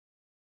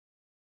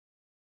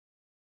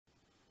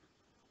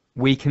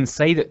We can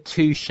say that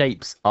two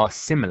shapes are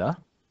similar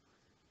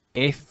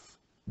if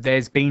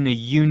there's been a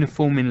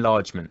uniform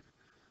enlargement.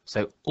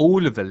 So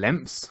all of the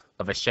lengths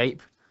of a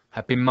shape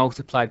have been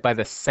multiplied by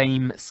the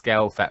same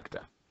scale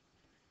factor.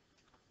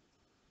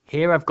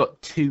 Here I've got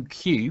two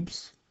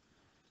cubes,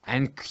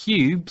 and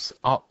cubes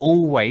are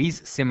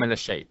always similar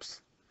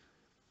shapes.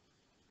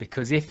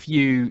 Because if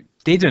you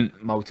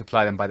didn't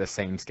multiply them by the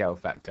same scale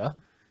factor,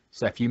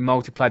 so if you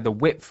multiplied the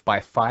width by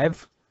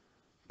 5,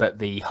 but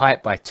the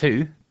height by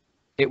 2,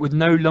 it would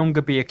no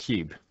longer be a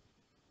cube.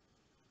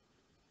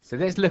 So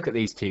let's look at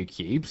these two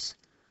cubes.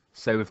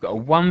 So we've got a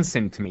 1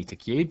 centimeter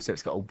cube, so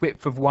it's got a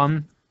width of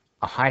 1,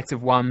 a height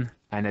of 1,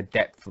 and a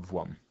depth of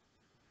 1.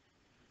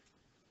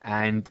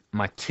 And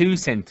my 2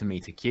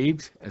 centimeter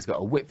cube has got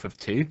a width of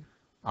 2,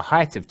 a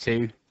height of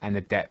 2, and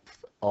a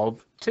depth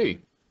of 2.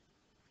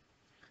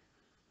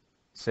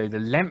 So the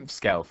length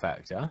scale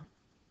factor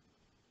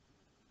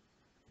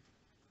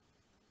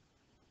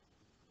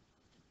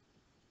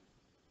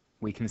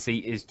we can see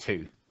is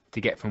 2.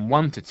 To get from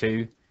 1 to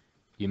 2,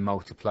 you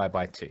multiply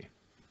by 2.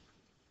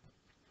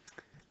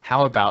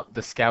 How about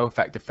the scale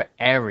factor for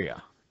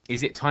area?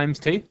 Is it times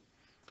 2?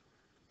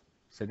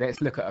 So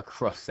let's look at a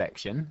cross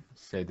section.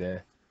 So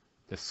the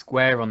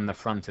square on the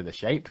front of the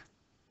shape,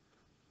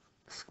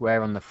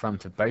 square on the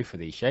front of both of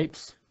these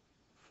shapes.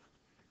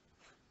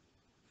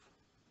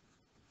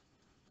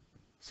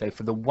 So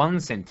for the 1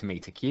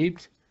 centimeter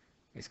cubed,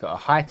 it's got a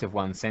height of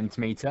 1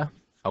 centimeter,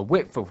 a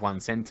width of 1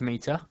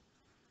 centimeter.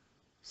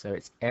 So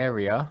its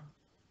area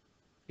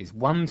is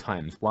 1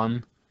 times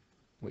 1,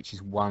 which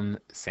is 1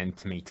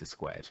 centimeter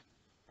squared.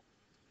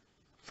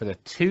 For the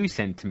 2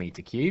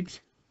 centimeter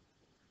cubed,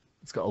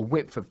 it's got a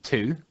width of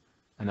 2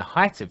 and a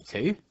height of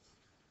 2.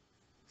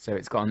 So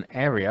it's got an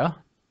area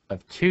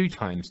of 2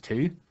 times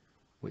 2,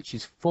 which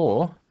is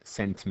 4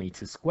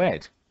 centimeters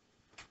squared.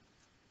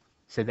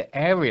 So the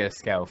area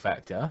scale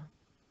factor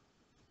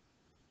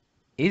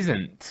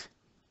isn't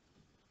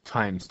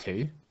times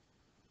 2,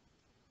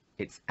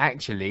 it's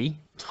actually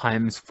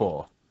times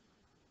 4.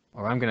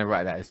 Or I'm going to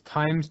write that as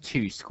times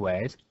 2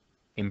 squared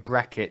in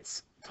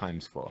brackets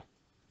times 4.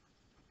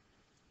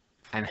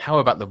 And how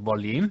about the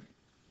volume?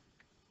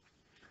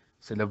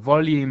 So the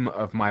volume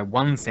of my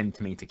 1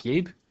 centimeter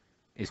cube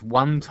is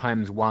 1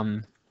 times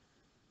 1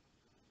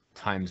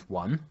 times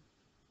 1.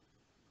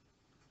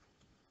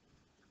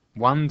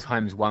 1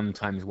 times 1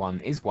 times 1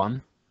 is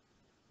 1.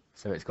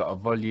 So it's got a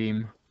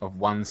volume of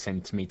 1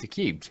 centimeter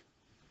cubed.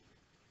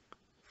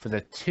 For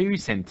the 2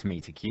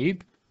 centimeter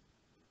cube,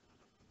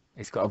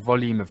 it's got a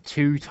volume of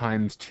 2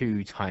 times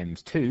 2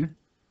 times 2,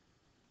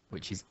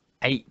 which is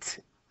 8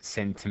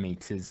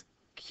 centimeters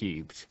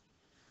cubed.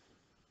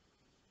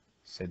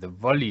 So the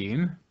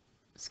volume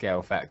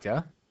scale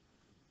factor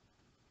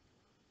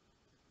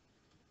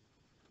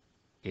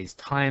is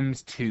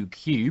times 2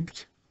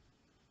 cubed,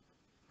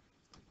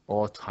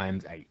 or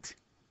times 8.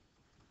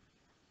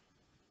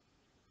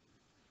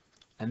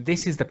 And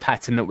this is the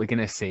pattern that we're going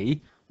to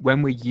see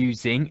when we're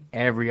using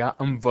area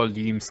and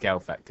volume scale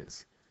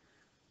factors.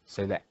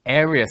 So the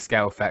area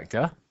scale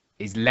factor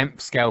is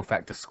length scale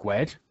factor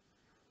squared,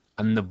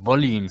 and the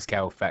volume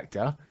scale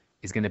factor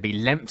is going to be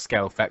length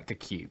scale factor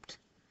cubed.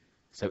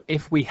 So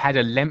if we had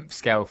a length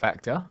scale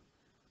factor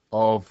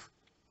of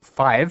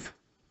 5,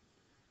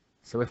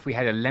 so if we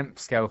had a length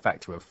scale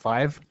factor of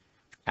 5,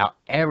 our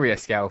area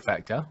scale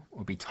factor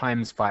will be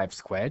times 5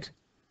 squared,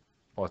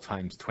 or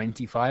times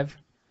 25,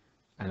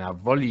 and our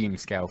volume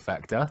scale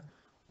factor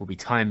will be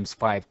times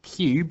 5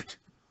 cubed,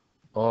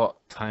 or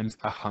times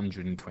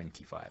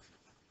 125.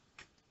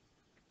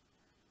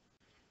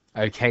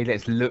 Okay,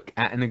 let's look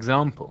at an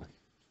example.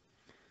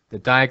 The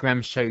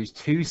diagram shows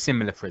two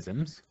similar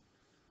prisms.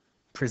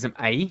 Prism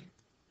A,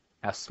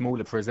 our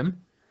smaller prism,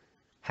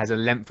 has a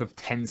length of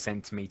 10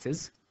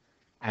 centimeters,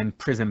 and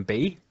prism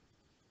B,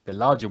 the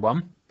larger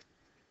one,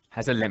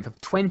 has a length of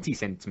 20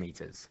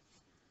 centimeters.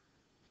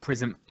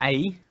 Prism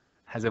A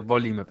has a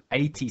volume of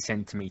 80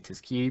 centimeters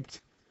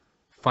cubed.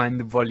 Find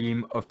the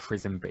volume of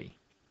prism B.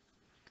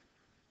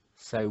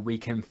 So we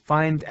can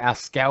find our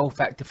scale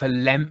factor for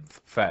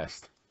length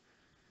first.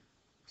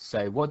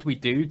 So what do we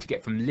do to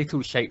get from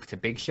little shape to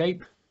big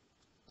shape?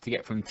 To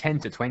get from 10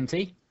 to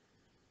 20?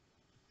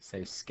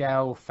 So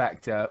scale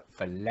factor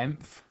for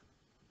length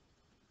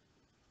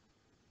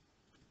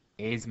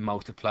is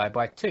multiplied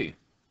by 2.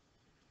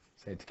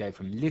 So to go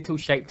from little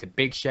shape to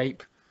big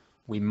shape,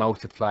 we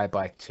multiply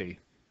by 2.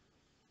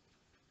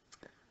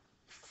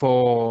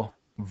 For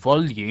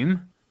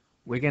volume,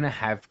 we're going to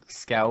have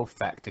scale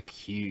factor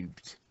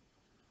cubed.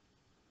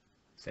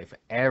 So for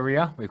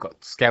area, we've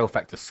got scale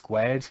factor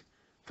squared.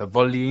 For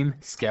volume,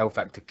 scale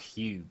factor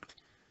cubed.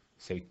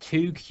 So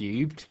 2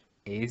 cubed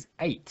is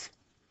 8.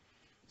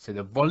 So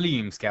the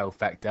volume scale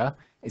factor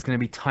is going to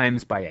be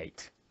times by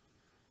 8.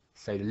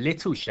 So the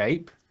little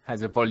shape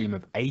has a volume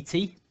of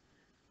 80.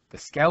 The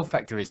scale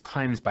factor is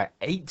times by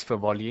 8 for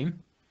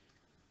volume.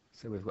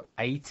 So we've got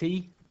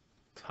 80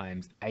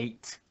 times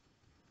 8.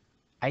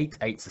 8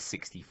 8s are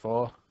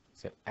 64.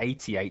 So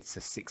 88s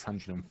are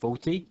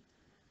 640.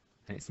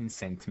 And it's in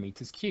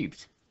centimeters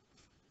cubed.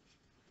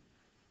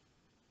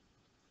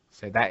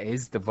 So that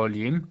is the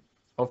volume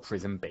of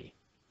prism B.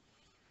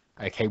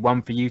 Okay,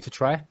 one for you to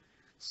try.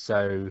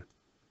 So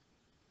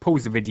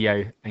pause the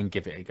video and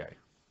give it a go.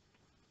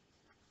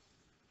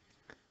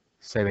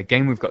 So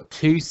again, we've got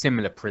two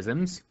similar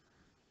prisms.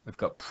 We've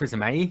got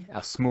prism A,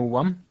 our small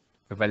one,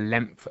 with a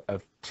length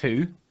of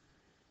 2,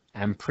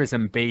 and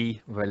prism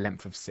B with a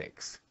length of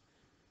 6.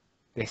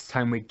 This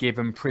time we're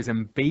given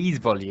prism B's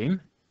volume,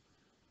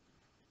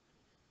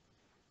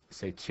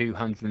 so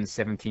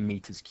 270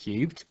 meters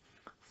cubed.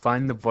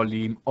 Find the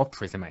volume of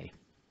prism A.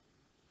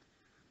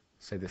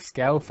 So the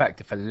scale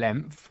factor for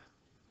length,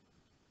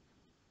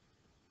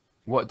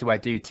 what do I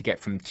do to get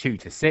from 2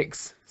 to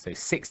 6? So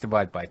 6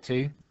 divided by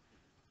 2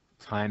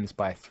 times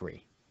by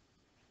 3.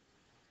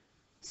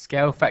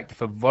 Scale factor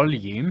for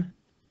volume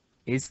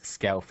is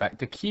scale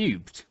factor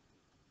cubed.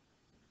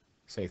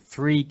 So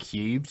 3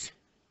 cubed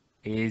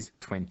is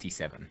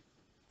 27.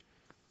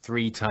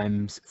 3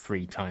 times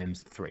 3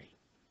 times 3.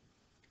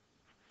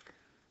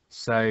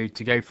 So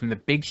to go from the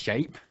big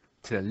shape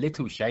to the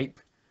little shape,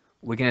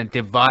 we're going to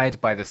divide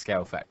by the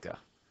scale factor.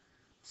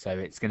 So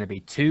it's going to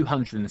be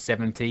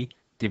 270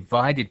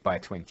 divided by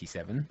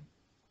 27,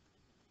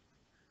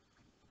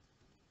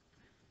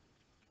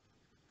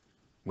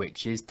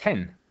 which is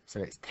 10. So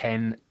it's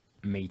 10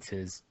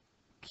 meters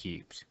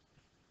cubed.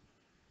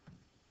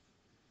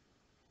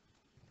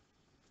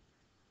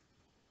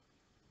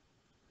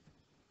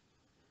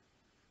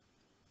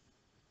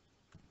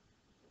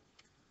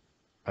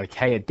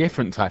 Okay, a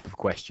different type of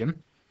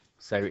question.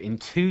 So in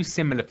two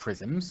similar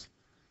prisms,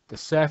 the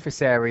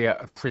surface area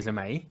of prism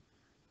A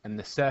and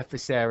the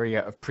surface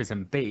area of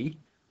prism B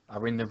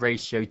are in the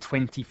ratio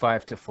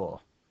 25 to 4.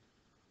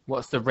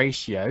 What's the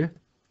ratio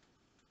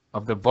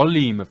of the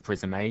volume of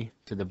prism A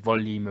to the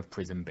volume of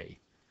prism B?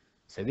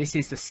 So this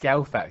is the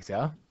scale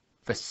factor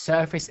for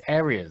surface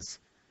areas.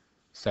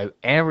 So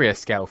area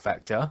scale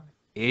factor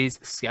is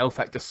scale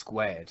factor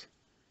squared.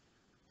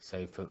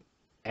 So for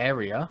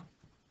area,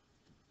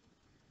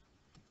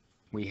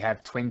 we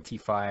have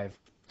 25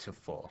 to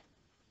 4.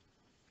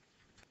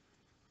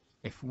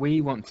 If we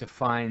want to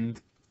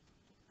find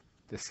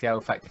the scale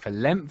factor for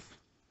length,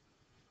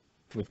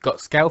 we've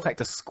got scale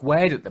factor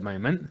squared at the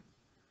moment.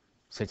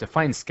 So to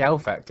find scale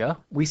factor,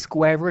 we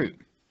square root.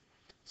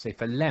 So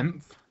for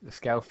length, the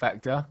scale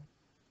factor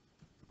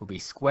will be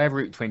square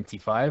root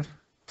 25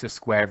 to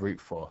square root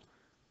 4.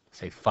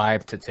 So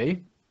 5 to 2.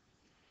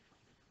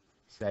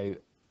 So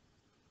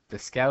the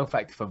scale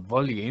factor for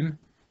volume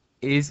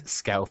is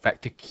scale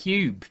factor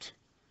cubed.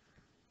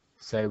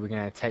 So we're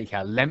going to take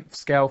our length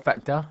scale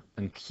factor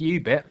and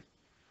cube it.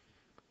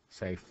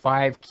 So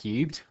 5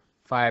 cubed,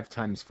 5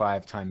 times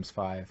 5 times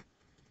 5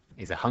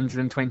 is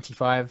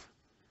 125,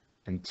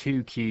 and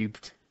 2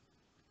 cubed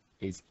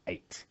is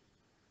 8.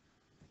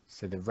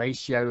 So the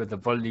ratio of the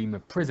volume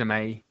of prism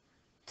A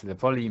to the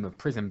volume of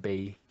prism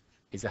B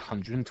is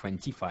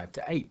 125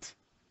 to 8.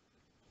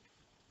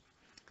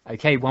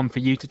 Okay, one for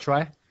you to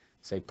try.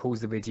 So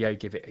pause the video,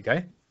 give it a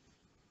go.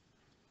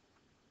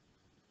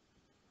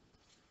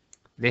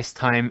 This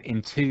time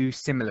in two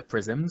similar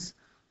prisms,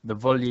 the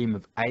volume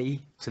of A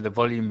to the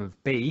volume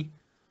of B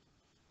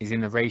is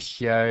in the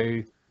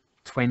ratio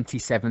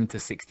 27 to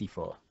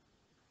 64.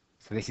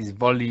 So this is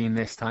volume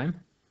this time.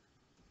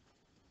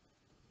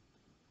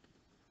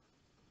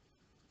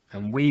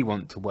 And we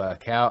want to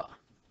work out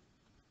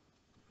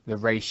the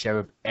ratio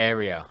of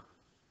area.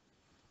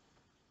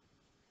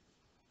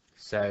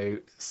 So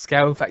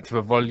scale factor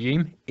for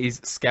volume is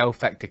scale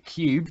factor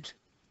cubed.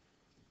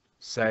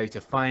 So to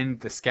find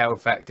the scale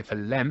factor for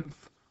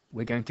length,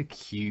 we're going to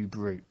cube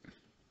root.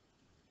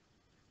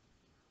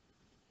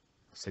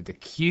 So the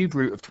cube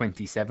root of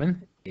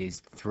 27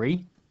 is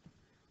 3,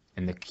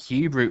 and the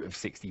cube root of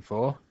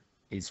 64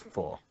 is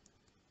 4.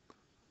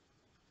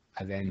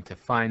 And then to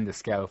find the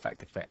scale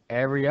factor for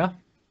area,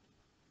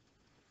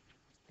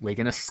 we're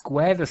going to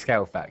square the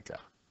scale factor.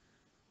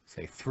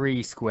 So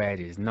 3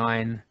 squared is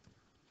 9,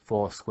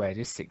 4 squared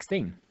is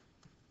 16.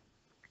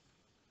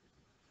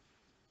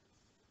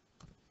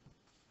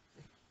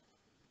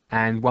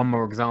 And one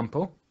more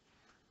example.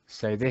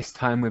 So this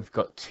time we've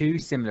got two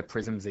similar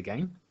prisms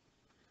again.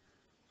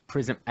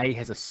 Prism A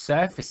has a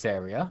surface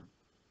area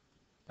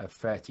of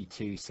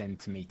 32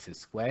 centimeters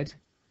squared.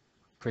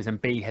 Prism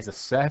B has a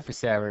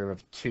surface area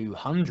of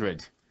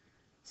 200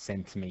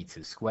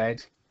 centimeters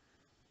squared.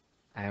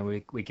 And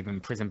we're given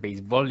prism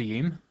B's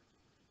volume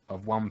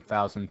of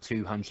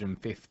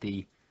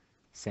 1,250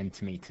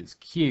 centimeters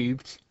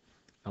cubed.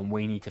 And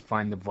we need to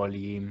find the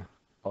volume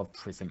of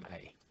prism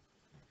A.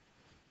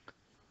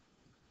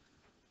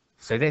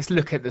 So let's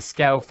look at the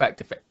scale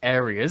factor for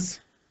areas,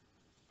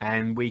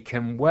 and we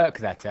can work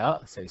that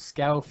out. So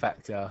scale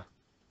factor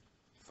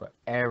for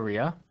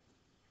area.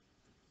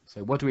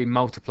 So what do we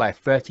multiply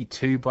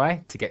 32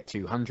 by to get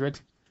 200?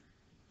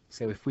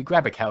 So if we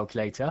grab a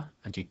calculator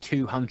and do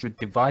 200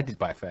 divided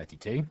by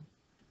 32,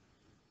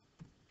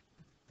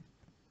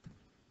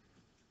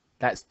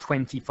 that's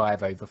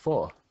 25 over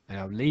 4. And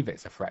I'll leave it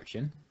as a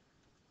fraction.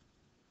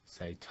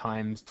 So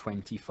times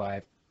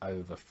 25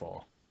 over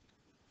 4.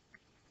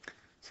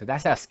 So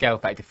that's our scale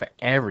factor for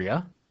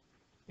area.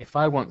 If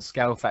I want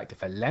scale factor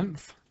for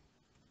length,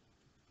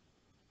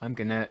 I'm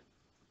going to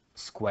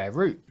square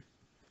root.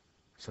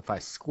 So if I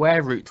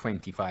square root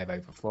 25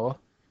 over 4,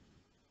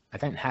 I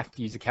don't have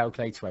to use a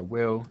calculator, I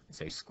will.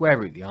 So square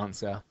root the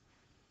answer,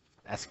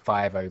 that's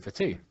 5 over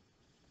 2.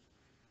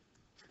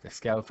 So the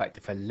scale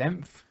factor for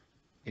length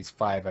is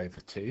 5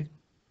 over 2.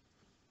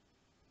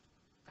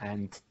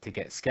 And to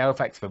get scale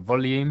factor for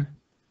volume,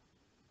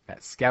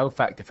 that's scale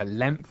factor for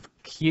length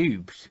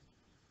cubed.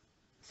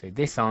 So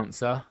this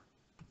answer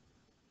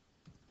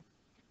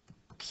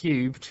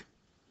cubed,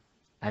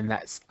 and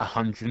that's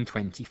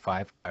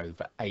 125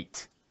 over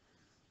 8.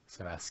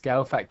 So our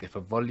scale factor for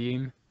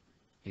volume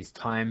is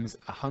times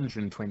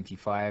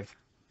 125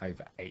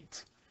 over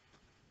 8.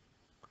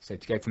 So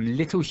to go from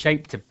little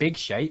shape to big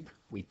shape,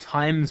 we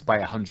times by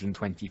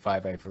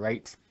 125 over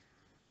 8.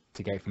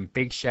 To go from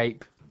big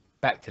shape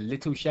back to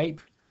little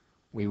shape,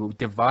 we will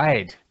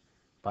divide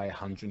by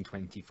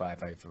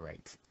 125 over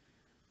 8.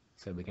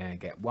 So we're going to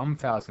get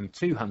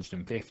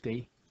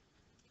 1,250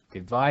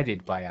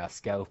 divided by our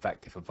scale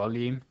factor for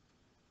volume,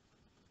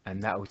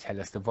 and that will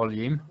tell us the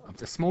volume of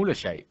the smaller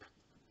shape,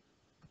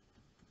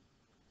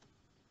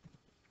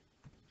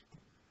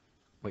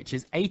 which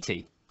is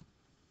 80.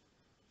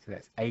 So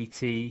that's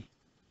 80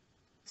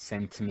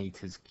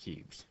 centimeters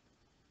cubed.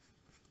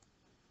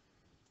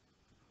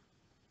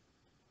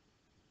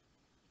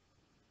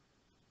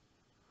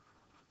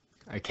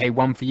 Okay,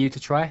 one for you to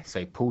try,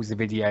 so pause the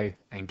video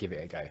and give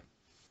it a go.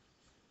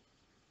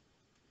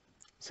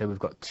 So we've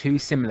got two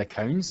similar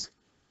cones.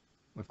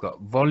 We've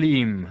got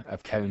volume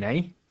of cone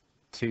A,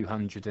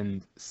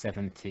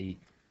 270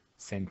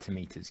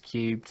 centimeters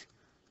cubed,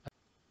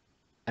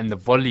 and the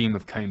volume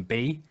of cone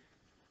B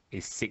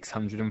is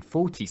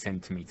 640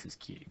 centimeters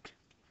cubed.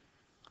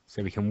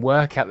 So we can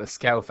work out the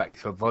scale factor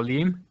for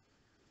volume,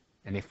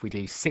 and if we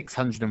do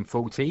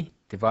 640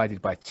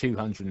 divided by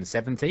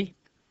 270,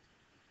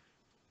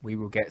 we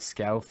will get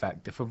scale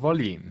factor for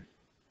volume.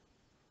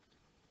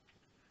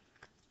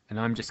 And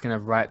I'm just going to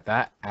write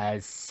that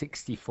as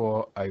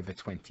 64 over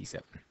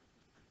 27.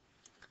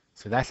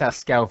 So that's our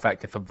scale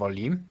factor for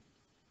volume.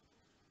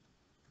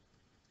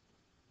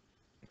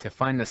 To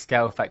find the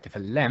scale factor for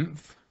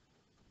length,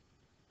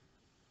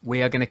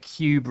 we are going to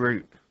cube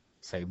root.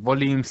 So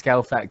volume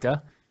scale factor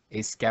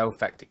is scale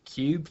factor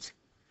cubed.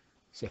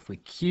 So if we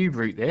cube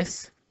root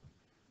this,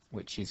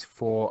 which is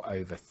 4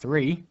 over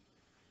 3,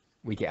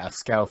 we get our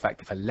scale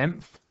factor for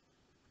length.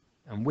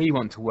 And we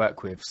want to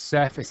work with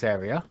surface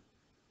area.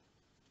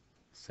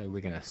 So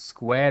we're going to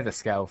square the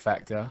scale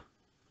factor.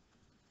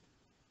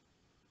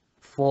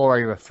 4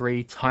 over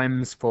 3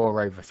 times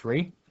 4 over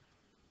 3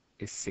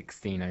 is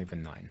 16 over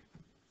 9.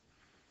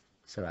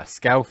 So our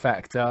scale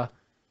factor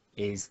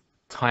is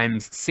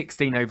times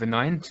 16 over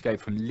 9 to go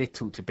from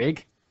little to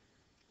big.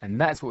 And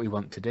that's what we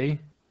want to do.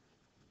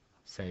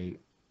 So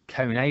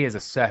cone A is a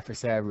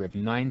surface area of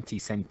 90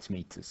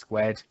 centimeters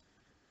squared.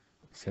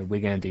 So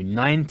we're going to do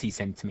 90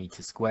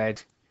 centimeters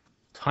squared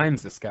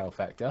times the scale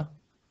factor.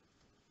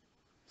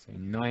 So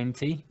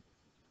 90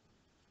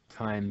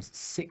 times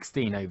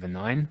 16 over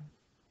 9.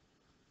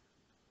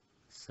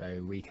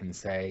 So we can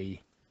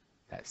say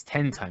that's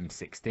 10 times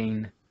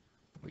 16,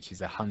 which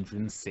is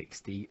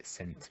 160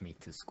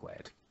 centimeters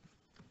squared.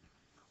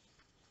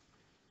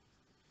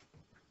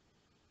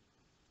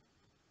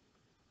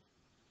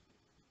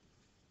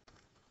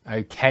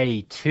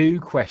 Okay, 2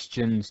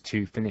 questions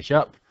to finish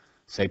up.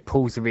 So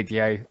pause the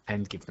video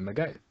and give them a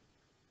go.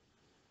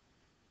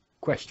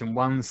 Question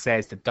 1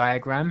 says the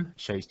diagram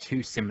shows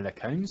 2 similar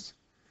cones.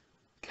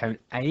 Cone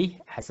A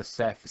has a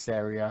surface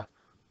area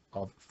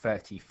of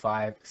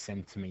 35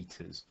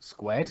 centimeters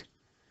squared,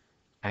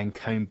 and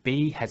cone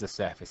B has a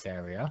surface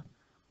area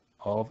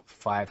of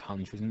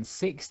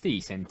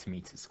 560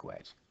 centimeters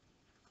squared.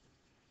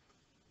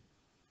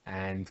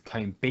 And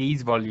cone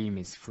B's volume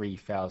is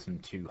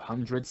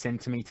 3,200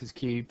 centimeters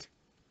cubed,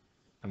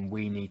 and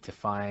we need to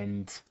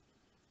find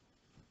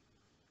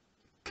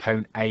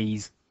cone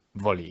A's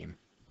volume.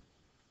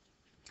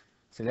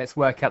 So let's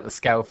work out the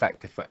scale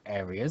factor for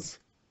areas.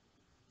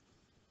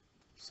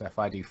 So if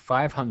I do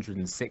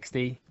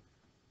 560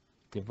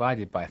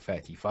 divided by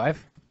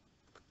 35,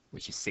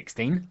 which is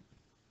 16.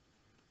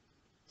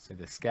 So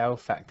the scale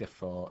factor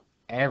for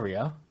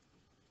area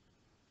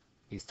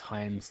is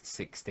times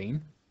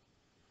 16.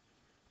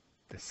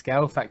 The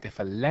scale factor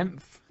for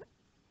length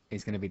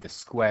is going to be the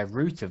square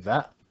root of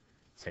that.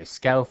 So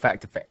scale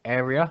factor for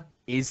area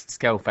is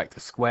scale factor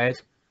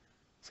squared.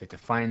 So to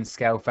find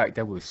scale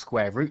factor, we'll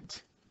square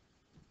root,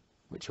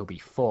 which will be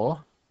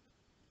 4.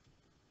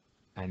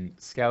 And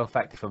scale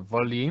factor for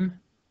volume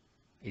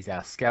is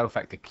our scale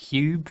factor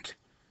cubed.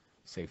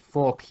 So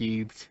 4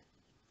 cubed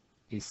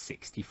is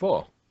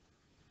 64.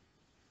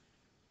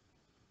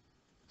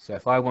 So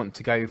if I want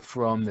to go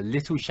from the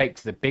little shape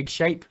to the big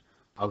shape,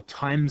 I'll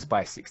times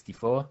by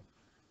 64.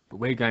 But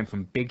we're going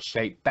from big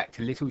shape back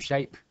to little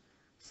shape,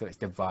 so it's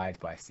divide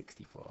by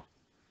 64.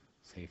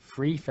 So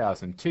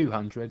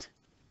 3,200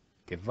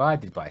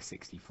 divided by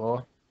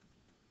 64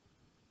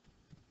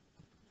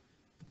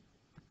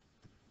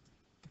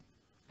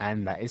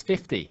 and that is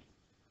 50.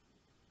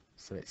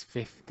 So it's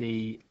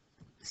 50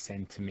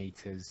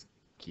 centimeters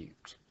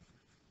cubed.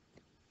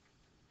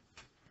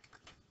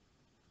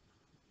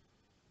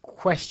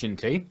 Question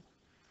 2.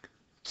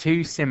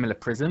 Two similar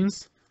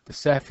prisms, the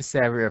surface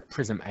area of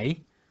prism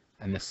A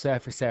and the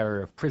surface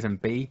area of prism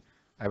B,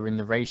 are in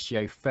the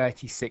ratio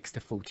 36 to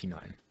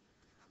 49.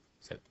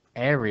 So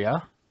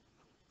area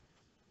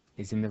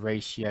is in the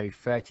ratio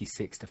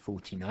 36 to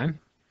 49,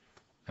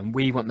 and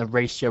we want the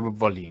ratio of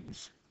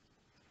volumes.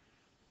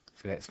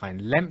 So let's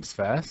find lengths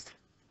first.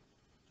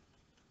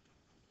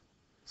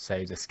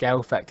 So the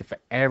scale factor for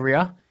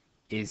area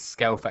is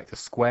scale factor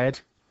squared.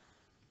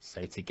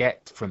 So to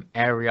get from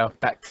area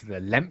back to the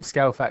length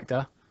scale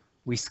factor,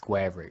 we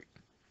square root.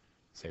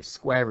 So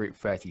square root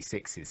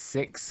 36 is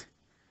 6,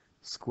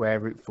 square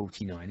root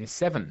 49 is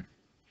 7.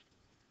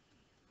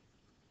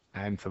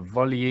 And for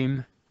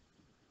volume,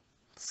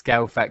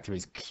 scale factor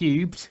is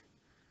cubed.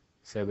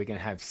 So we're going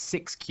to have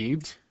 6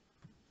 cubed,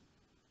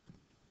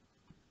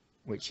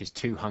 which is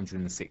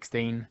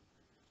 216,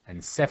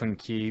 and 7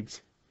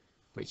 cubed,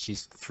 which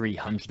is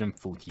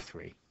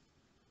 343.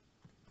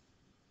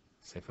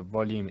 So for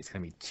volume, it's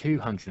going to be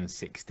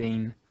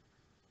 216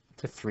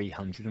 to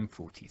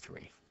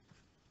 343.